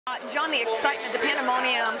John, the excitement, the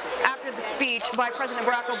pandemonium after the speech by President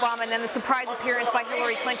Barack Obama and then the surprise appearance by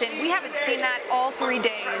Hillary Clinton, we haven't seen that all 3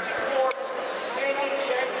 days.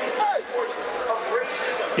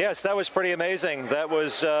 Yes, that was pretty amazing. That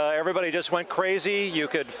was, everybody just went crazy. You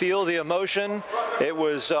could feel the emotion. It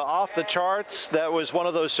was off the charts. That was one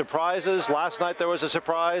of those surprises. Last night there was a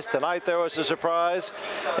surprise. Tonight there was a surprise.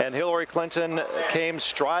 And Hillary Clinton came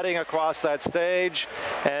striding across that stage.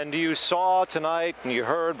 And you saw tonight, and you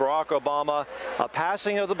heard Barack Obama, a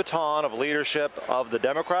passing of the baton of leadership of the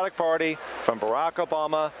Democratic Party from Barack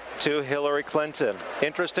Obama to Hillary Clinton.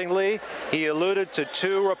 Interestingly, he alluded to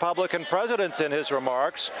 2 Republican presidents in his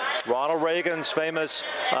remarks. Ronald Reagan's famous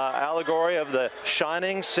allegory of the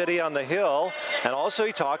shining city on the hill, and also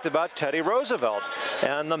he talked about Teddy Roosevelt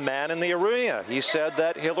and the man in the arena. He said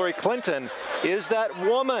that Hillary Clinton is that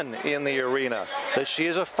woman in the arena, that she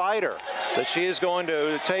is a fighter, that she is going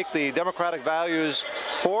to take the democratic values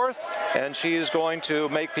forth, and she is going to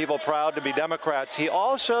make people proud to be Democrats. He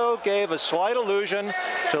also gave a slight allusion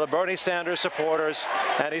to the Bernie Sanders supporters,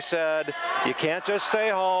 and he said, you can't just stay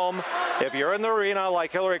home. If you're in the arena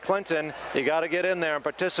like Hillary Clinton, you got to get in there and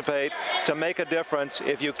participate to make a difference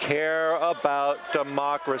if you care about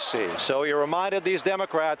democracy. So he reminded these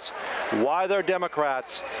Democrats why they're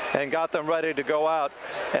Democrats and got them ready to go out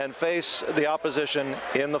and face the opposition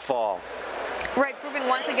in the fall. Right, proving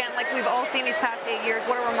once again, like we've all seen these past 8 years,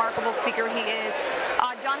 what a remarkable speaker he is.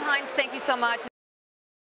 John Hines, thank you so much.